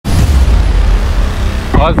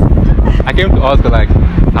ask like,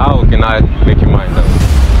 how can I make you mine?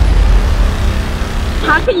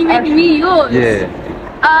 How can you make me yours? Yeah.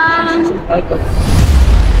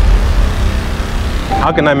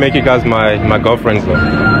 How can I make you guys my girlfriends though?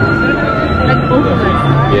 Like both of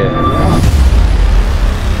us? Yeah.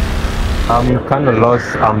 I'm kind of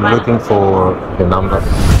lost. I'm looking for the number.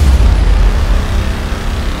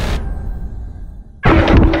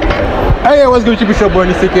 Hey, what's good? It's your boy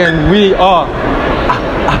Nisiki, and we are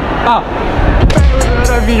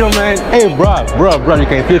another video, man. Hey, bro, you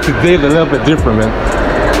can see today is a little bit different, man.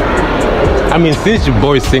 I mean, since your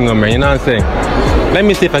boy's single, man, you know what I'm saying? Let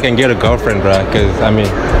me see if I can get a girlfriend, bro. Cause I mean,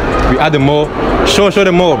 we at the mall. Show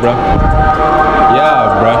the mall, bro.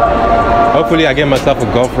 Yeah, bro. Hopefully, I get myself a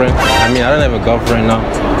girlfriend. I mean, I don't have a girlfriend now.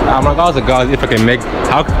 I'm like, ask the guys if I can make.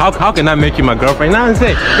 How can I make you my girlfriend? You know what I'm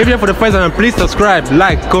saying? If you're here for the first time, please subscribe,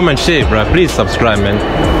 like, comment, share, bro. Please subscribe, man.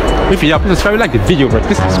 If you're please subscribe, like the video, bro.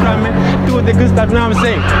 Please subscribe, man. Do all the good stuff. You know what I'm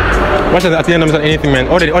saying? Watch at the end of anything, man.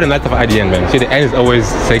 All the nice stuff at the end, man. See, the end is always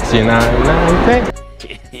sexy, you know what I'm saying?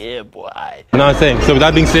 Yeah, boy. You know what I'm saying? So with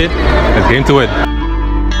that being said, let's get into it.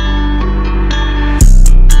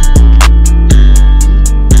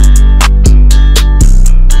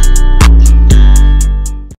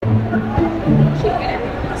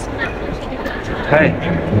 Hey,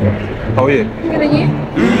 how are you? Good, and you?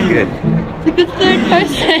 Good. Like the third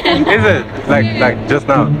person. Is it? Like just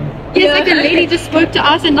now? Yes, like a lady just spoke to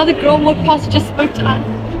us, another girl walked past and just spoke to us.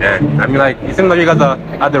 Yeah, I mean like, it seems like you guys are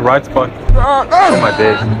at the right spot. Oh my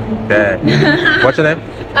days. Yeah. What's your name?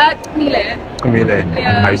 Camille. Camille.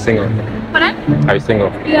 Yeah. Are you single? Pardon? Are you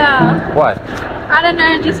single? Yeah. What? I don't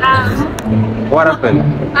know, just What happened?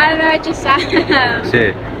 I don't know, just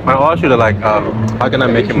Shit. I asked you to like, how can I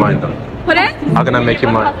make you mine though? Pardon? How can I make you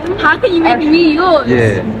mine? How can you make me yours?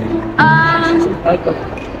 Yeah.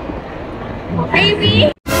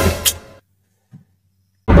 Maybe.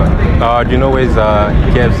 Do you know where's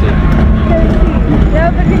KFC?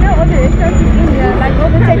 Yeah, but you know all the restaurants in India, like all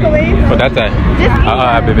the takeaways. For that time?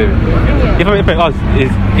 Baby. If I ask,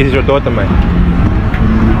 is your daughter mine?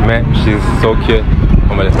 Man, she's so cute.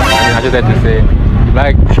 Oh my God. I mean, I just had to say,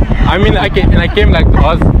 like, I mean, I came like to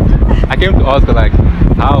ask. I came to ask her like,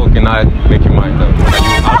 how can I make you mine though? Like,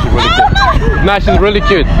 she's really cute. Nah, she's really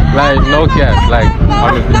cute. Like, no cap. Like,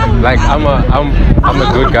 honestly, like I'm a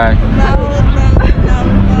good guy.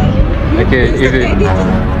 Okay, is it?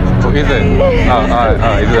 Oh, is it?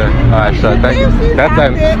 Oh, is it? Alright, sure. Thank you. That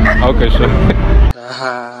time. Okay, sure.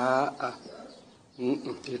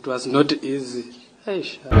 It was not easy. Hey,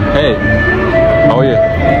 how are you?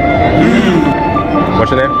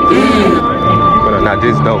 What's your name? Nah,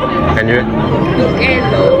 this is dope. And you?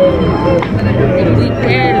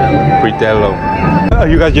 Fritello.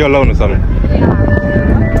 You guys here alone or something?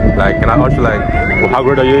 Like, can I ask you like, how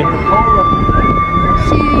good are you?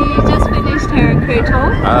 She just finished her grade 12.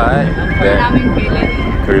 Alright. And I'm in grade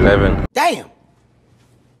 11. Grade 11. Damn.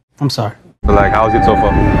 I'm sorry. So like, how's it so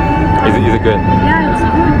far? Is it good? Yeah, it was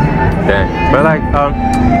good. Yeah. But like,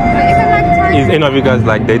 is any of you guys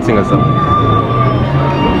like dating or something?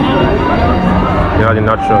 You're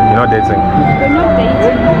not sure. You're not dating. We're not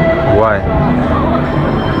dating. Why?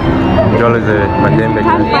 Joel is a pandemic.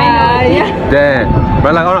 Yeah. Damn.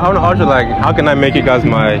 But like, I want to ask you like, how can I make you guys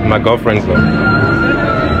my girlfriends though?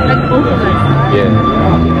 Like both of us?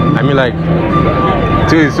 Yeah. I mean like,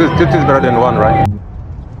 two is better than one, right?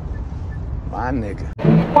 My nigga.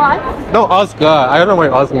 What? No, ask her. I don't know why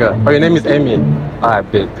you're asking her. Oh, your name is Amy. Alright,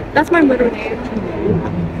 bitch. That's my middle name.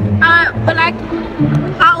 But like,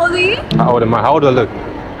 how old are you? How old am I? How old do I look?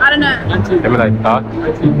 I don't know. Let me like,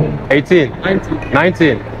 18?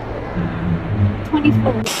 19?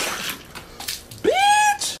 24.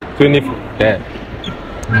 Bitch! 24. Yeah.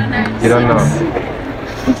 I don't know. You don't know.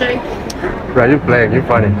 I'm joking. Bro, you playing, you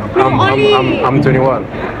funny. I'm 21.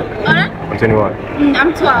 I'm 21.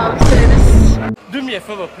 I'm 12, so this. Do me a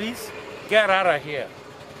favor, please. Get out of here.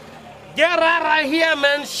 Get out of here,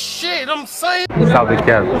 man. Shit, I'm saying. Stop the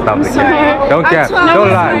cap. Stop the Sorry. cap. Don't cap. I'm 12.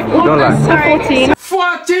 Don't lie. Don't lie. I'm 14.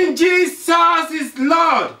 14, Jesus is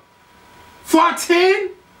Lord. 14?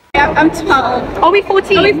 Yeah, I'm 12. Are we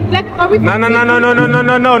 14? Are we 14?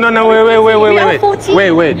 No.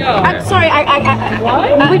 Wait. I'm sorry,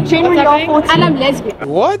 we genuinely are 14. And I'm lesbian.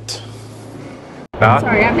 What?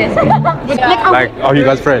 Sorry, I'm lesbian. Like, are you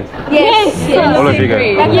guys friends? Yes. All of you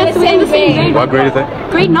guys. Yes, same grade. What grade is it?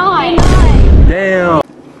 Grade 9. Damn.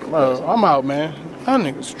 Well, I'm out, man. That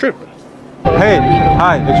nigga's tripping. Hey,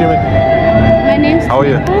 hi, did you meet? My name's How are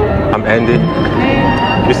you? I'm Andy.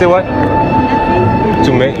 You say what?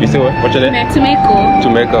 You say what? What's your name? Tomato.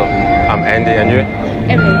 Tomeko. I'm Andy, and you?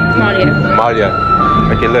 Malia. Malia.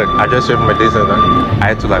 Okay, look, I just showed my distance. I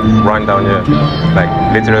had to like run down here, like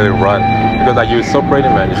literally run, because like you're so pretty,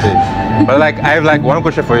 man. You see. But like, I have like one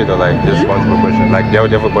question for you though, like just one small question. Like, do you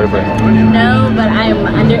have a boyfriend? No, but I'm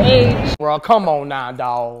underage. Bro, come on now,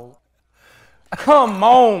 dog. Come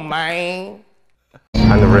on, man.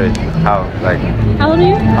 Underage. How? Like, How old are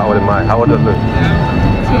you? how old am I? How old does it look? 16.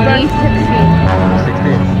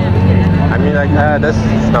 I mean, like, that's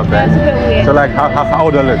not bad. That's a bit weird. So like, how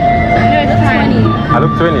old do I look? No, it's 20. I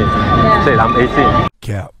look 20. Yeah. Shit, I'm 18.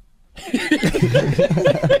 Cap.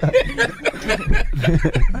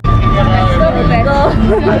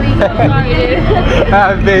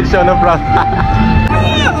 Ah, bitch, no problem.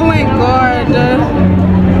 Oh my god.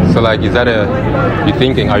 So like, is that a? You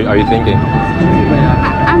thinking? Are you thinking?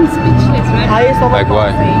 I'm speechless, right? Like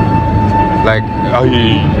why? Like, are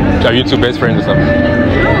you two best friends or something? No,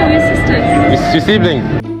 we're sisters. Your siblings?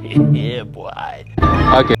 Yeah, boy.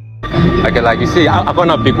 Okay. Okay, like you see, I'm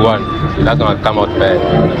gonna pick one. That's gonna come out bad.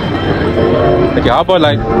 Okay, how about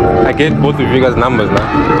like I get both of you guys' numbers now?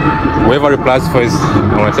 Whoever replies first,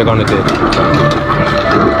 I'm gonna take on the date.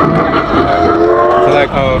 So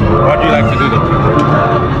like, what do you like to do then?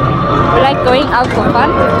 We like going out for fun.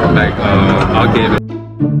 Like, okay.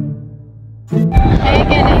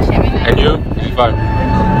 And you? It's fine.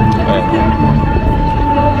 Right.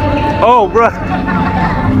 Oh, bro.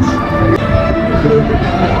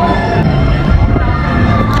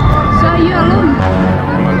 So are you alone?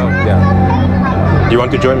 I'm alone, yeah. Do you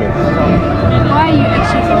want to join me? Why are you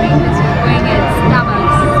actually going? It's going at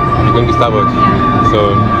Starbucks. You're going to Starbucks? Yeah. So,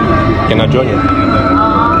 can I join you? If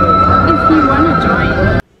you want to join.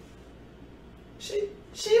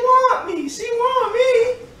 She want me. She want me.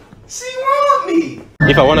 She want me.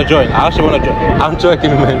 If I want to join, I actually want to join. I'm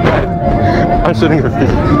joking, man. I'm shooting a video.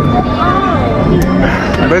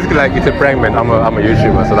 Basically, like, it's a prank, man. I'm a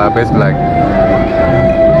YouTuber, so like, basically, like.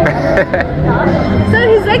 So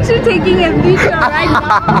he's actually taking a video right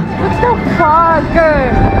now. What the fuck?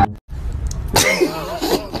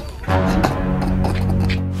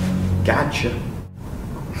 Gotcha.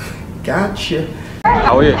 Gotcha.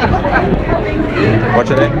 How are you? What's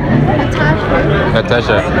your name?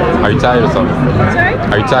 Natasha. Are you tired or something? Sorry?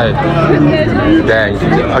 Are you tired? Dang.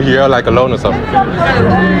 Are you here like alone or something?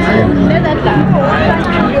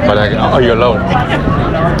 But like, are you alone?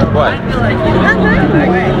 Why?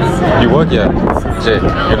 You work here? Shit,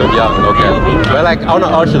 you look young, okay. But like, I wanna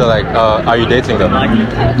ask you, like, are you dating them?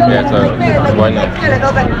 Yeah, so why not?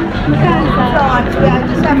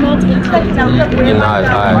 You're not,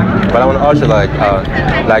 but I wanna ask you,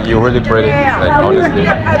 like you're really pretty, like honestly,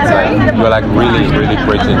 like you're like really, really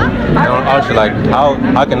pretty. And I wanna ask you, like, how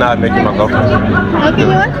can I make you my girlfriend? How can you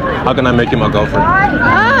what? How can I make you my girlfriend?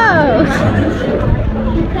 Oh!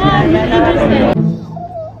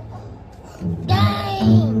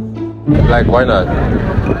 Like, why not? I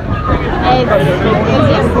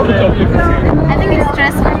think it's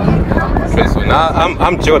stressful. Stressful. Nah,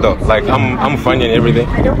 I'm chill though. Like, I'm funny and everything.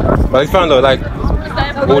 But it's fun though. Like,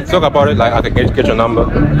 we'll talk about it. Like, I can get your number,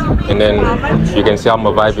 and then you can see how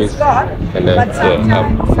my vibe is. And then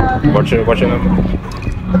yeah, what's your number?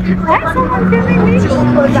 Why someone filming me? Is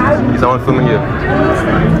someone filming you?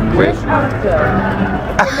 Wait.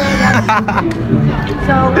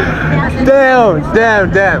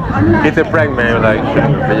 Damn. It's a prank, man. Like,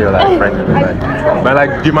 shooting a video, like, prank me, like. But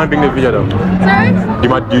like, do you mind being in the video though? Sorry? Do you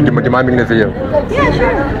mind being in the video? Yeah,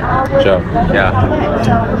 sure. Sure. Yeah.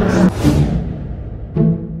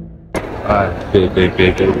 Alright,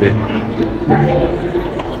 big.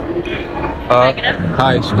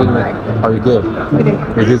 Hi, excuse me. Are you good?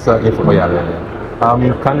 Is this info? Oh, yeah. I'm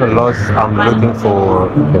kind of lost. I'm looking for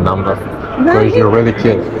the number. Because you're really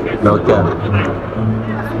cute. No cap.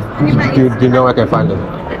 Do you know where I can find it?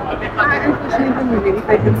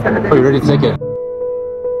 Oh, you already take it?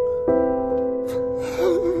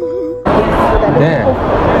 Damn.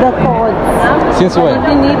 The codes. Since when? If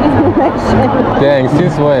you need information. Dang,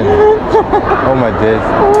 since when? Oh my days.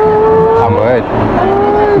 I'm hurt.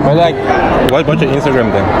 But like, what's your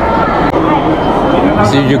Instagram then?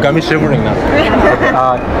 See, you got me shivering now.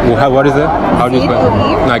 What is it? How do you spell it?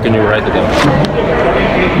 Now can you write it down?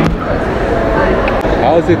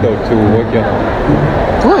 How is it though to work here now?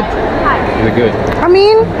 Good. Is it good? I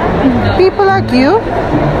mean, people like you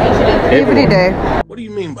every day. What do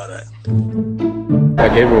you mean by that?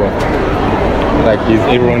 Like everyone. Like, is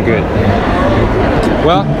everyone good?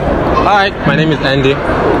 Well, alright, my name is Andy.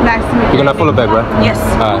 Nice to meet You're gonna follow back, right? Yes.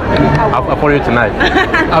 I'll follow you tonight.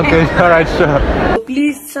 Okay, alright, sure.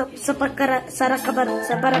 Please sa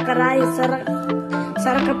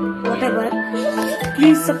Sarakap, whatever.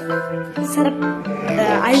 Please,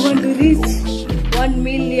 I want to reach 1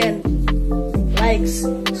 million likes.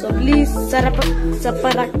 So please,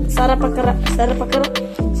 sarapakarai.